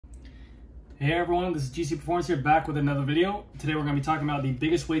Hey everyone, this is GC Performance here, back with another video. Today we're going to be talking about the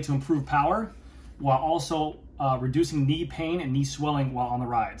biggest way to improve power while also reducing knee pain and knee swelling while on the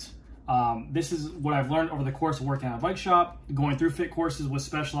rides. This is what I've learned over the course of working at a bike shop, going through fit courses with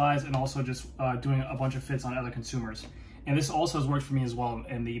Specialized, and also just doing a bunch of fits on other consumers. And this also has worked for me as well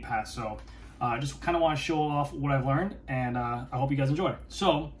in the past. So just kind of want to show off what I've learned, and I hope you guys enjoy.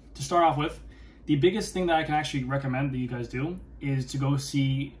 So to start off with, the biggest thing that I can actually recommend that you guys do is to go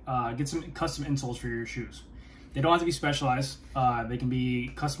get some custom insoles for your shoes. They don't have to be Specialized. They can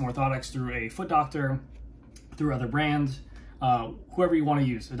be custom orthotics through a foot doctor, through other brands, whoever you want to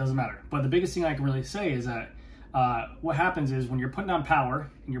use, it doesn't matter. But the biggest thing I can really say is that what happens is when you're putting on power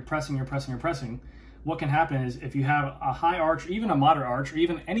and you're pressing, what can happen is if you have a high arch, or even a moderate arch, or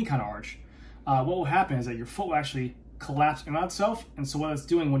even any kind of arch, what will happen is that your foot will actually collapse in on itself. And so what it's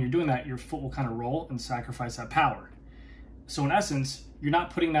doing when you're doing that, your foot will kind of roll and sacrifice that power. So in essence, you're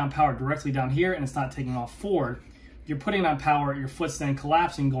not putting down power directly down here and it's not taking off forward. You're putting down power, your foot's then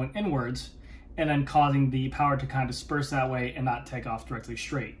collapsing, going inwards, and then causing the power to kind of disperse that way and not take off directly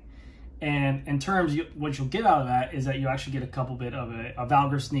straight. And in terms, what you'll get out of that is that you actually get a couple bit of a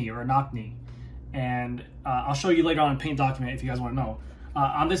valgus knee or a knock knee. And I'll show you later on in Paint Document if you guys want to know.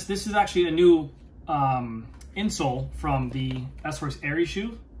 On this is actually a new insole from the S-Works Airy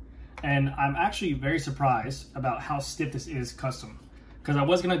shoe, and I'm actually very surprised about how stiff this is custom, because I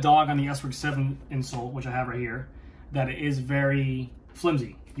was going to dog on the S-Works 7 insole, which I have right here, that it is very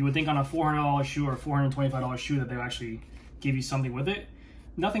flimsy. You would think on a $400 shoe or $425 shoe that they would actually give you something with it.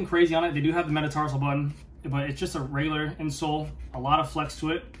 Nothing crazy on it. They do have the metatarsal button, but it's just a regular insole, a lot of flex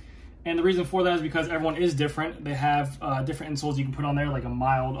to it. And the reason for that is because everyone is different. They have different insoles you can put on there, like a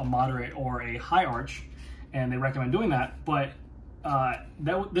mild, a moderate, or a high arch, and they recommend doing that. But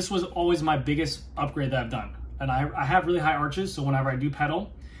this was always my biggest upgrade that I've done. And I have really high arches, so whenever I do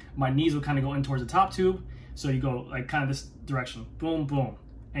pedal, my knees will kind of go in towards the top tube. So you go like kind of this direction, boom, boom.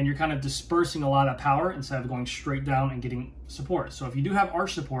 And you're kind of dispersing a lot of power instead of going straight down and getting support. So if you do have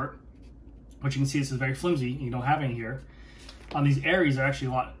arch support, which you can see this is very flimsy, you don't have any here, on these Aries are actually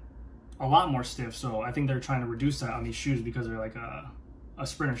a lot more stiff. So I think they're trying to reduce that on these shoes because they're like a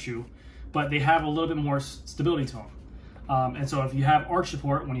sprinter shoe, but they have a little bit more stability to them. And so if you have arch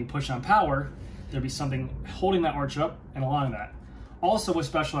support, when you push on power, there'll be something holding that arch up and allowing that. Also with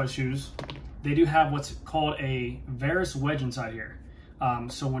Specialized shoes, they do have what's called a varus wedge inside here.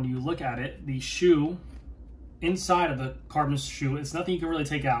 So when you look at it, the shoe inside of the carbon shoe, it's nothing you can really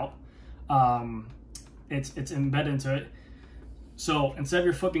take out. It's embedded into it. So instead of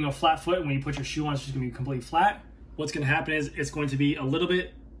your foot being a flat foot, when you put your shoe on, it's just gonna be completely flat. What's gonna happen is it's going to be a little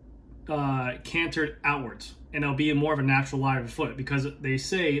bit cantered outwards, and it'll be more of a natural lie of the foot, because they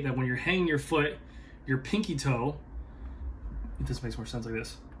say that when you're hanging your foot, your pinky toe, if this makes more sense like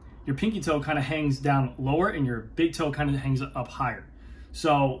this, your pinky toe kind of hangs down lower and your big toe kind of hangs up higher.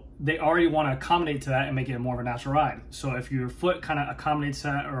 So they already want to accommodate to that and make it more of a natural ride. So if your foot kind of accommodates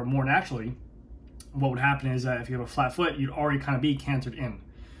that or more naturally, what would happen is that if you have a flat foot, you'd already kind of be cantered in.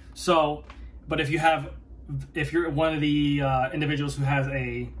 So, but if you're one of the individuals who has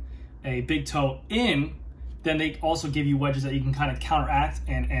a big toe in, then they also give you wedges that you can kind of counteract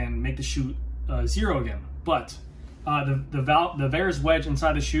and make the shoe zero again. But the varus wedge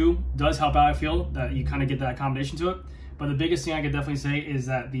inside the shoe does help out. I feel that you kind of get that accommodation to it. But the biggest thing I could definitely say is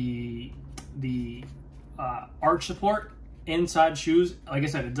that the arch support inside shoes, like I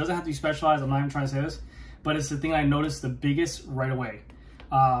said, it doesn't have to be Specialized. I'm not even trying to say this, but it's the thing I noticed the biggest right away.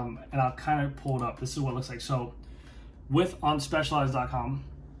 And I'll kind of pull it up. This is what it looks like. So on Specialized.com,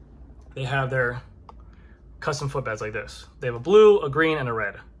 they have their custom footbeds like this. They have a blue, a green, and a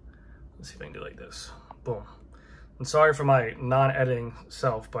red. Let's see if I can do it like this. Boom. I'm sorry for my non-editing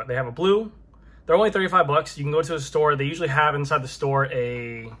self, but they have a blue. They're only 35 bucks. You can go to a store. They usually have inside the store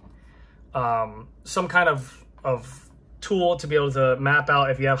some kind of tool to be able to map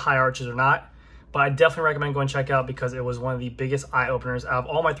out if you have high arches or not. But I definitely recommend going check out, because it was one of the biggest eye openers out of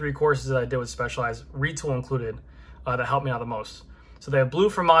all my 3 courses that I did with Specialized, retool included, that helped me out the most. So they have blue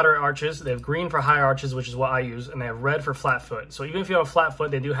for moderate arches, they have green for high arches, which is what I use, and they have red for flat foot. So even if you have a flat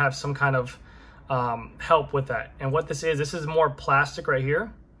foot, they do have some kind of help with that. And what this is more plastic right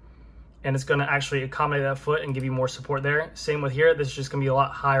here, and it's gonna actually accommodate that foot and give you more support there. Same with here, this is just gonna be a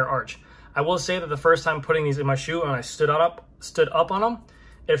lot higher arch. I will say that the first time putting these in my shoe and I stood up on them,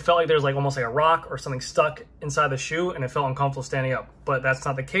 it felt like there's like almost like a rock or something stuck inside the shoe, and it felt uncomfortable standing up. But that's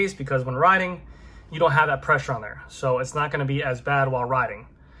not the case, because when riding, you don't have that pressure on there. So it's not gonna be as bad while riding.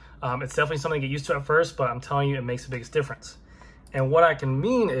 It's definitely something to get used to at first, but I'm telling you, it makes the biggest difference. And what I can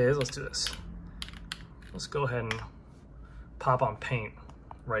mean is, let's do this. Let's go ahead and pop on paint.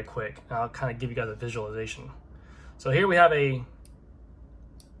 right quick. I'll kind of give you guys a visualization. So here we have a,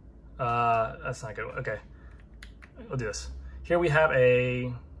 that's not good. Okay, we'll do this. Here we have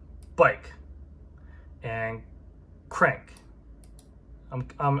a bike and crank. I'm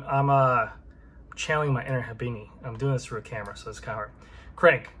channeling my inner Habini. I'm doing this through a camera, so it's kind of hard.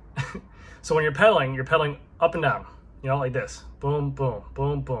 Crank. So when you're pedaling up and down, you know, like this. Boom, boom,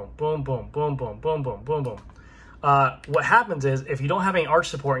 boom, boom, boom, boom, boom, boom, boom, boom, boom, boom. What happens is, if you don't have any arch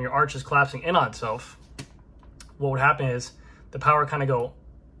support and your arch is collapsing in on itself, what would happen is the power kind of go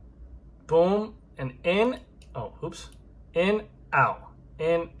boom and in, oh, oops, in, out,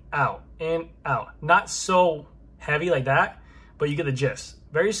 in, out, in, out. Not so heavy like that, but you get the gist.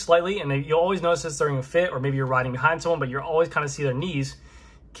 Very slightly, and you'll always notice this during a fit, or maybe you're riding behind someone, but you'll always kind of see their knees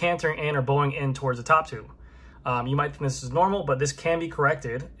cantering in or bowing in towards the top tube. You might think this is normal, but this can be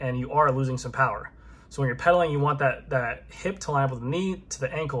corrected, and you are losing some power. So when you're pedaling, you want that hip to line up with the knee to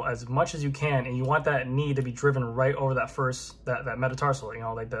the ankle as much as you can, and you want that knee to be driven right over that metatarsal, you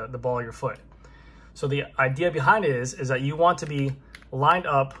know, like the ball of your foot. So the idea behind it is that you want to be lined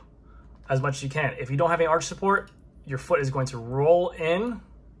up as much as you can. If you don't have any arch support, your foot is going to roll in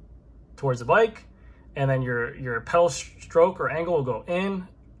towards the bike, and then your pedal stroke or angle will go in,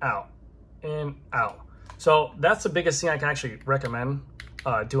 out, in, out. So that's the biggest thing I can actually recommend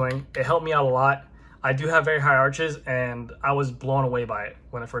doing. It helped me out a lot. I do have very high arches, and I was blown away by it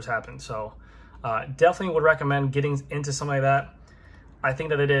when it first happened. So definitely would recommend getting into something like that. I think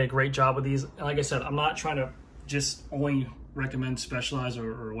that they did a great job with these. And like I said, I'm not trying to just only recommend Specialized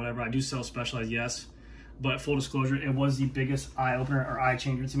or whatever. I do sell Specialized, yes. But full disclosure, it was the biggest eye opener or eye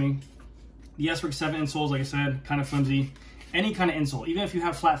changer to me. The S-Work 7 insoles, like I said, kind of flimsy. Any kind of insole, even if you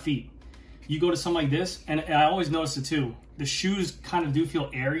have flat feet, you go to something like this, and I always notice it too. The shoes kind of do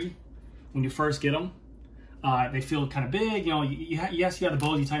feel airy when you first get them. They feel kind of big, you know. Yes, you have the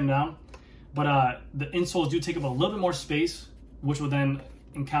bows, you tighten them down, but the insoles do take up a little bit more space, which will then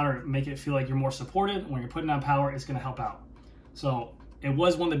make it feel like you're more supported. When you're putting on power, it's going to help out. So it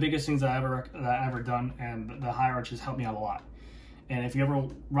was one of the biggest things that I ever done, and the high arches helped me out a lot. And if you ever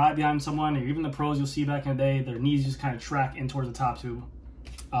ride behind someone, or even the pros you'll see back in the day, their knees just kind of track in towards the top tube.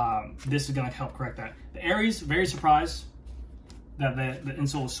 This is going to help correct that. The Aries, very surprised that the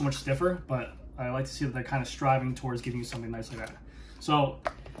insole is so much stiffer, but I like to see that they're kind of striving towards giving you something nice like that. So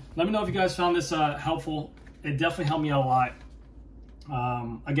let me know if you guys found this helpful. It definitely helped me out a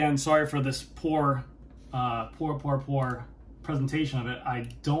lot. Again, sorry for this poor presentation of it. I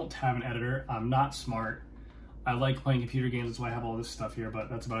don't have an editor. I'm not smart. I like playing computer games, that's why I have all this stuff here, but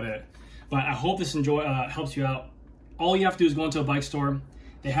that's about it. But I hope this helps you out. All you have to do is go into a bike store.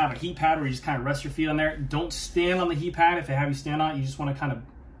 They have a heat pad where you just kind of rest your feet on there. Don't stand on the heat pad if they have you stand on it. You just want to kind of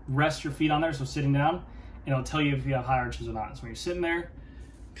rest your feet on there, so sitting down, and it'll tell you if you have high arches or not. So when you're sitting there,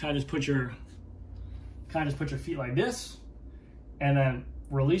 kind of just put your feet like this, and then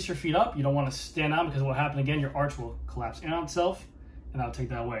release your feet up. You don't want to stand on, because what will happen again, your arch will collapse in on itself, and that'll take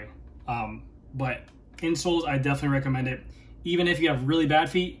that away. But insoles, I definitely recommend it. Even if you have really bad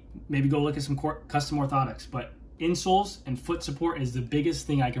feet, maybe go look at some custom orthotics. But insoles and foot support is the biggest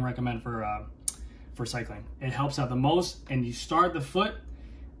thing I can recommend for cycling. It helps out the most, and you start the foot,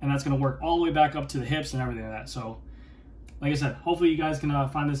 and that's going to work all the way back up to the hips and everything like that. So, like I said, hopefully you guys can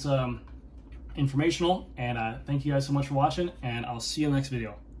find this informational, and thank you guys so much for watching, and I'll see you in the next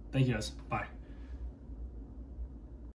video. Thank you guys. Bye.